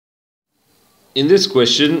In this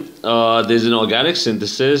question, there's an organic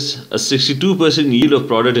synthesis. A 62% yield of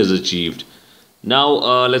product is achieved.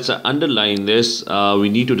 Now, let's underline this. We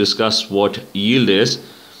need to discuss what yield is.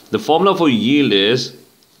 The formula for yield is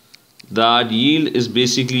that yield is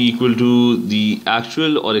basically equal to the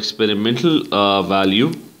actual or experimental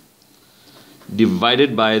value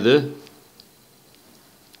divided by the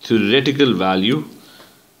theoretical value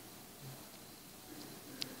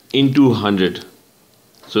into 100.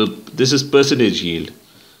 So this is percentage yield.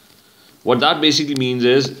 What that basically means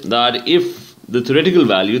is that if the theoretical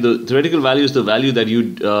value is the value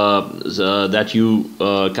that you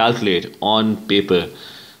calculate on paper.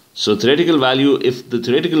 So theoretical value, if the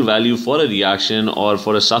theoretical value for a reaction or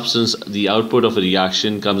for a substance, the output of a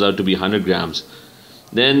reaction comes out to be 100 grams,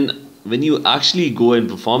 then when you actually go and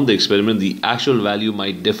perform the experiment, the actual value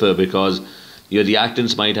might differ because your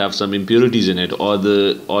reactants might have some impurities in it, or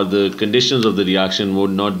the conditions of the reaction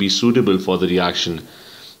would not be suitable for the reaction.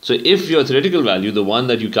 So if your theoretical value, the one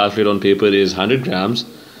that you calculate on paper, is 100 grams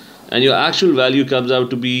and your actual value comes out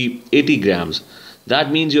to be 80 grams,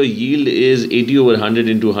 that means your yield is 80 over 100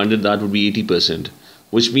 into 100, that would be 80%,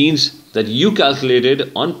 which means that you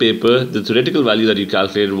calculated on paper, the theoretical value that you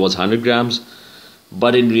calculated was 100 grams,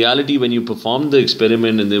 but in reality when you performed the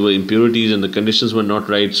experiment and there were impurities and the conditions were not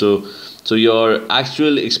right, so your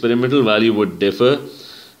actual experimental value would differ,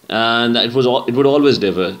 and it would always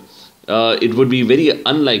differ. It would be very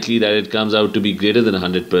unlikely that it comes out to be greater than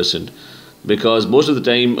 100%, because most of the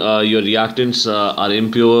time your reactants are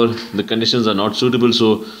impure, the conditions are not suitable.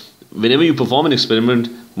 So whenever you perform an experiment,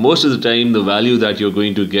 most of the time the value that you're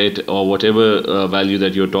going to get, or whatever value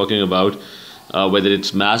that you're talking about, whether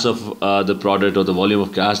it's mass of the product or the volume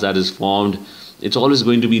of gas that is formed, it's always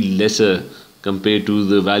going to be lesser compared to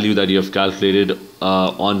the value that you have calculated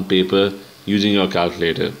on paper using your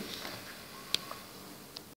calculator.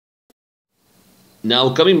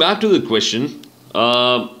 Now, coming back to the question,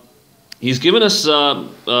 he's given us 3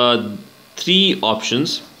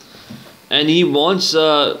 options, and he wants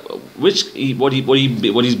what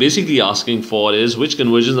he's basically asking for is which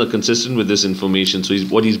conversions are consistent with this information. So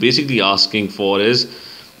what he's basically asking for is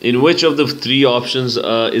in which of the 3 options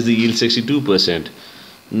is the yield 62%.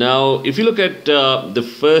 Now, if you look at the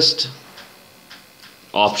first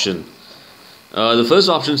option, the first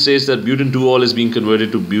option says that butan-2-ol is being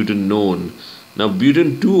converted to butanone. Now,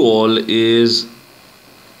 butan-2-ol is,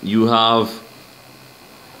 you have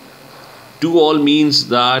 2-ol means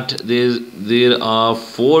that there are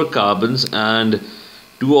 4 carbons, and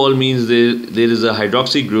 2-ol means there is a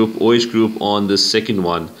hydroxy group, OH group, on the second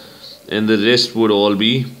one, and the rest would all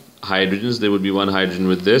be hydrogens. There would be 1 hydrogen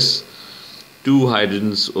with this, 2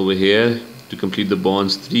 hydrogens over here to complete the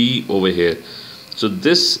bonds, 3 over here. So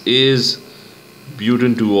this is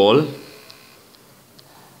butan-2-ol,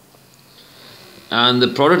 and the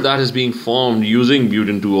product that is being formed using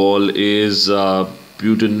butan-2-ol is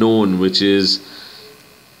butanone, which is,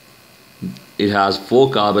 it has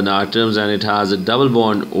 4 carbon atoms and it has a double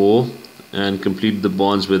bond O, and complete the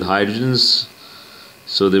bonds with hydrogens.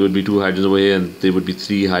 So there would be 2 hydrogens over here and there would be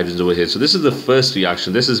 3 hydrogens over here. So this is the first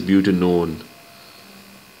reaction. This is butanone.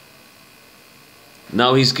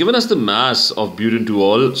 Now he's given us the mass of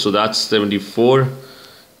butan-2-ol, so that's 74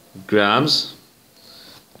 grams.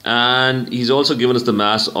 And he's also given us the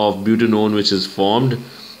mass of butanone which is formed,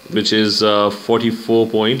 which is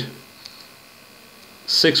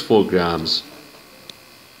 44.64 grams.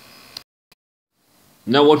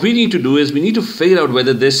 Now what we need to do is we need to figure out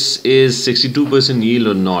whether this is 62% yield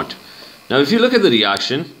or not. Now if you look at the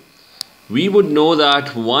reaction, we would know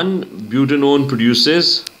that one butan-2-ol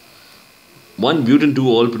produces 1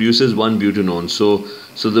 butanone. So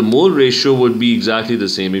the mole ratio would be exactly the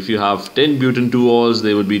same. If you have 10 butan-2-ols,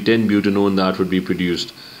 there would be 10 butanone that would be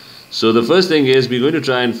produced. So the first thing is we're going to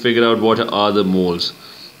try and figure out what are the moles.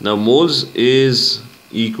 Now moles is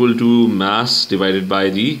equal to mass divided by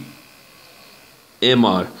the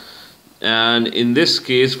MR, and in this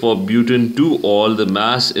case for butan-2-ol the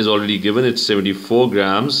mass is already given, it's 74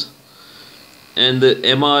 grams, and the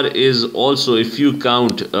MR is also, if you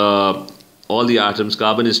count all the atoms,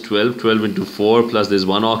 carbon is 12 into 4, plus there's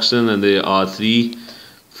 1 oxygen, and there are 3,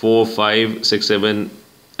 4, 5, 6, 7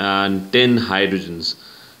 and 10 hydrogens.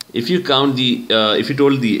 If you count the if you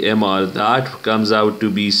total the MR, that comes out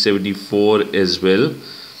to be 74 as well.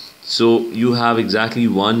 So you have exactly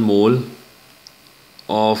 1 mole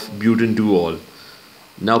of butan-2-ol.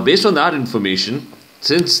 Now based on that information,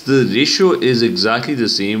 since the ratio is exactly the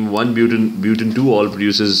same, 1 butan-2-ol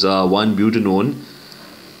produces 1 butanone.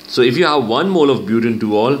 So if you have 1 mole of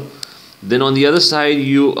butan-2-ol, then on the other side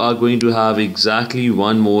you are going to have exactly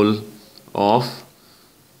 1 mole of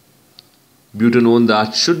butanone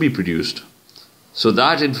that should be produced. So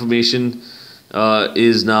that information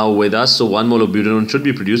is now with us. So 1 mole of butanone should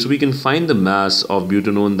be produced. So we can find the mass of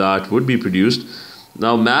butanone that would be produced.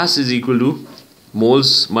 Now mass is equal to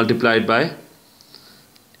moles multiplied by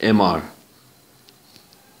MR.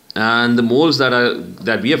 And the moles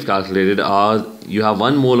that we have calculated are, you have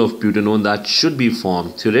 1 mole of butanone that should be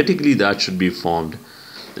formed. Theoretically that should be formed.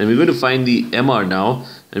 And we're going to find the MR now,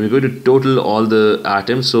 and we're going to total all the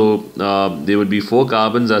atoms. So there would be 4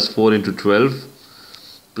 carbons, that's 4 into 12,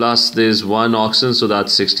 plus there's 1 oxygen, so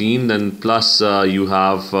that's 16, then plus you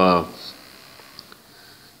have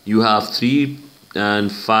 3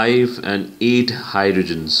 and 5 and 8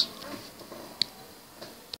 hydrogens.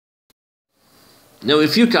 Now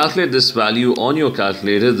if you calculate this value on your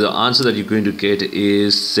calculator, the answer that you're going to get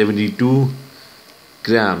is 72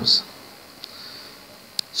 grams.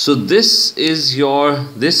 So this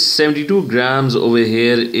 72 grams over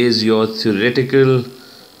here is your theoretical,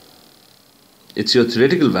 it's your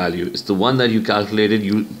theoretical value. It's the one that you calculated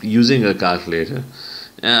using a calculator.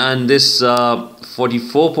 And this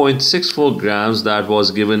 44.64 grams that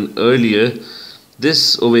was given earlier,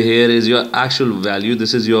 this over here is your actual value.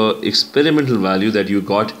 This is your experimental value that you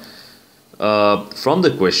got from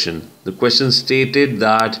the question. The question stated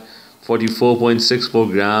that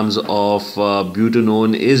 44.64 grams of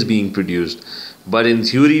butanone is being produced. But in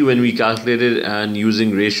theory, when we calculated and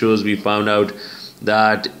using ratios, we found out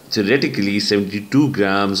that theoretically 72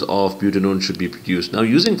 grams of butanone should be produced. Now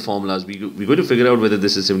using formulas, we're going to figure out whether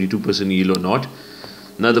this is 72% yield or not.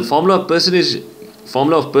 Now the formula of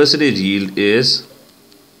percentage yield is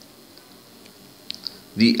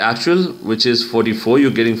the actual, which is 44.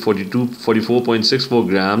 You're getting 44.64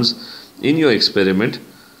 grams in your experiment,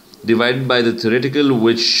 divided by the theoretical,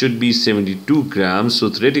 which should be 72 grams. So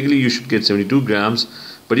theoretically you should get 72 grams,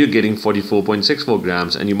 but you're getting 44.64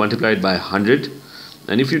 grams, and you multiply it by 100,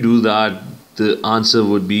 and if you do that, the answer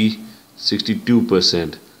would be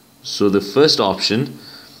 62%. So the first option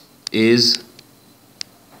is,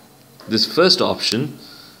 this first option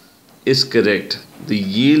is correct. The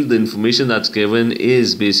yield, the information that's given,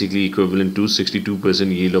 is basically equivalent to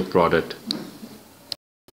 62% yield of product.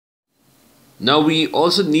 Now we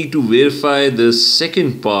also need to verify the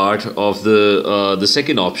second part of the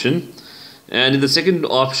second option. And in the second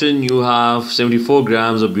option, you have 74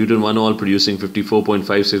 grams of butan-1-ol producing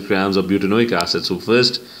 54.56 grams of butanoic acid. So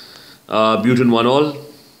first, butan-1-ol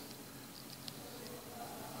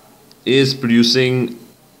is producing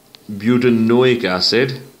butanoic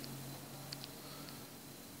acid.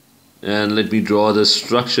 And let me draw the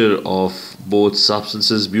structure of both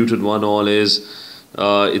substances. Butan-1-ol is,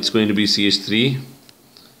 it's going to be CH3,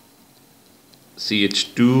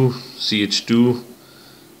 CH2, CH2,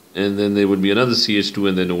 and then there would be another CH2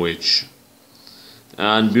 and then OH.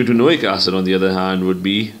 And butanoic acid on the other hand would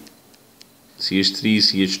be CH3,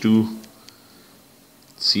 CH2,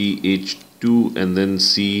 CH2 and then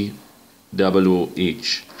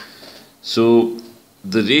COOH. So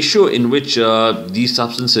the ratio in which these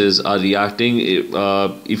substances are reacting,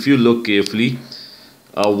 if you look carefully,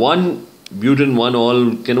 one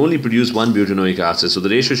butan-1-ol can only produce 1 butanoic acid. So the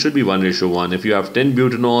ratio should be 1:1. If you have 10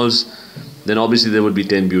 butanols, then obviously there would be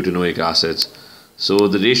 10 butanoic acids. So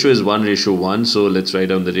the ratio is 1:1. So let's write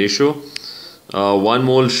down the ratio. 1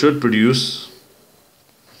 mole should produce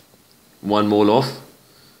 1 mole of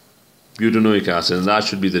butanoic acid, and that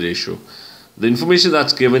should be the ratio. The information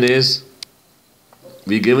that's given is,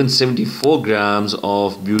 we're given 74 grams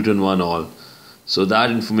of butan-1-ol. So that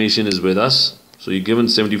information is with us. So you're given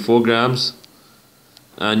 74 grams,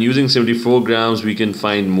 and using 74 grams we can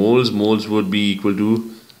find moles. Moles would be equal to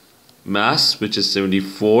mass, which is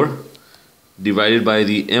 74, divided by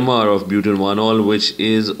the MR of butan-1-ol, which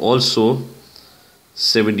is also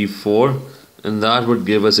 74, and that would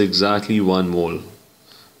give us exactly 1 mole.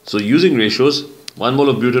 So using ratios, 1 mole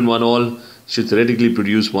of butan-1-ol should theoretically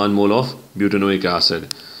produce 1 mole of butanoic acid.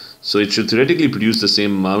 So it should theoretically produce the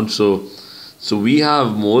same amount. So we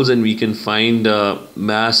have moles and we can find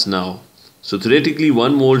mass now. So theoretically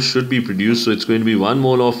 1 mole should be produced. So it's going to be 1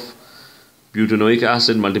 mole of butanoic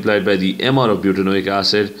acid multiplied by the MR of butanoic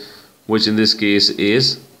acid, which in this case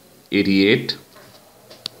is 88.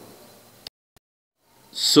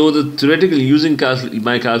 So the theoretical, using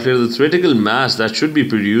my calculator, the theoretical mass that should be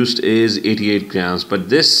produced is 88 grams. But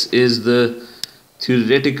this is the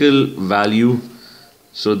theoretical value.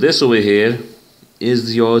 So this over here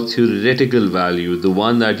is your theoretical value, the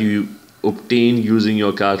one that you obtain using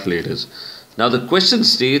your calculators. Now the question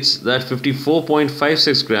states that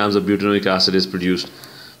 54.56 grams of butanoic acid is produced.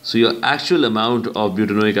 So your actual amount of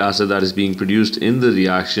butanoic acid that is being produced in the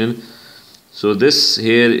reaction So this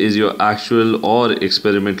here is your actual or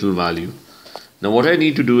experimental value. Now what I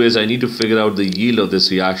need to do is I need to figure out the yield of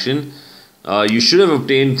this reaction. You should have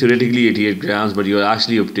obtained theoretically 88 grams, but you're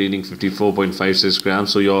actually obtaining 54.56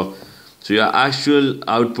 grams. So your actual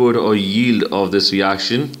output or yield of this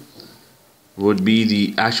reaction would be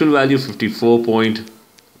the actual value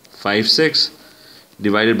 54.56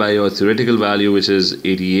 divided by your theoretical value, which is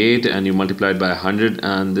 88, and you multiply it by 100,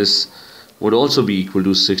 and this would also be equal to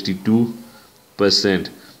 62%.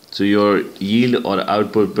 So your yield or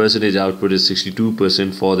output, percentage output, is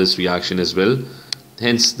 62% for this reaction as well.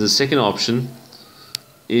 Hence the second option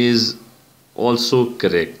is also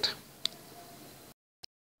correct.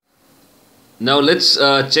 Now let's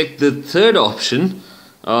check the third option.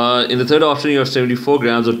 In the third option, you have 74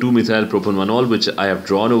 grams of 2-methyl propanol, which I have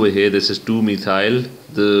drawn over here. This is 2-methyl.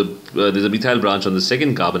 There's a methyl branch on the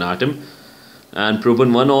second carbon atom, and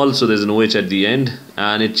propanol, so there's an OH at the end,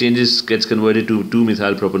 and it gets converted to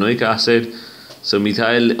 2-methyl propanoic acid. So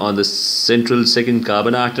methyl on the central second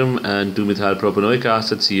carbon atom and 2-methyl propanoic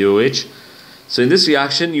acid, COH. So in this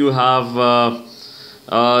reaction, you have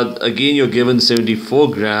again you're given 74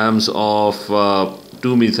 grams of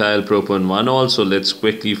 2-methyl propanol. So let's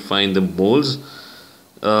quickly find the moles.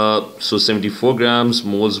 So 74 grams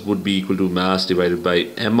moles would be equal to mass divided by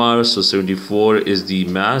mR. So 74 is the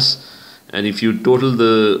mass, and if you total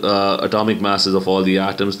the atomic masses of all the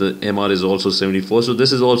atoms, the mR is also 74. So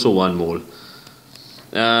this is also 1 mole.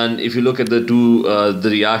 And if you look at the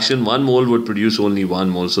reaction, 1 mole would produce only 1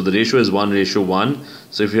 mole. So the ratio is 1:1.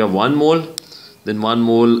 So if you have 1 mole, then 1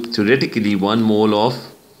 mole, theoretically 1 mole of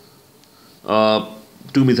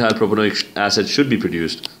 2-methyl propanoic acid should be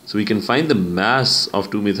produced. So we can find the mass of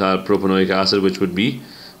 2-methyl propanoic acid, which would be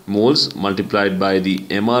moles multiplied by the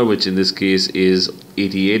mR, which in this case is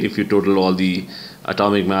 88 if you total all the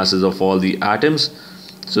atomic masses of all the atoms.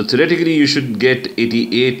 So theoretically you should get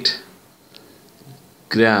 88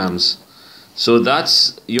 grams. So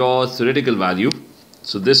that's your theoretical value.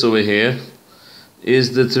 So this over here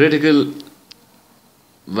is the theoretical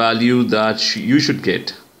value that you should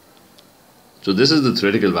get. So this is the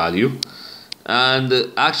theoretical value, and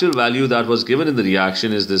the actual value that was given in the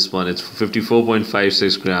reaction is this one. It's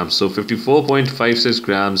 54.56 grams. So 54.56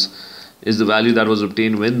 grams is the value that was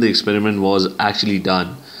obtained when the experiment was actually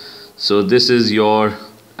done. So this is your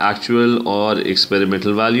actual or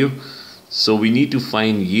experimental value. So we need to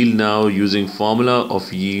find yield now using formula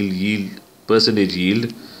of yield, percentage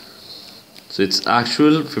yield. So it's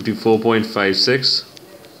actual 54.56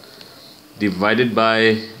 divided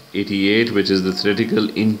by 88, which is the theoretical,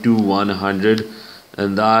 into 100,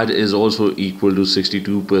 and that is also equal to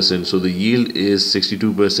 62%. So the yield is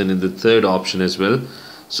 62% in the third option as well.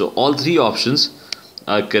 So all three options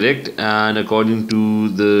are correct, and according to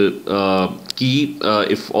the key,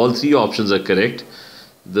 if all three options are correct,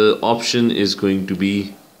 the option is going to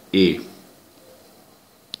be A.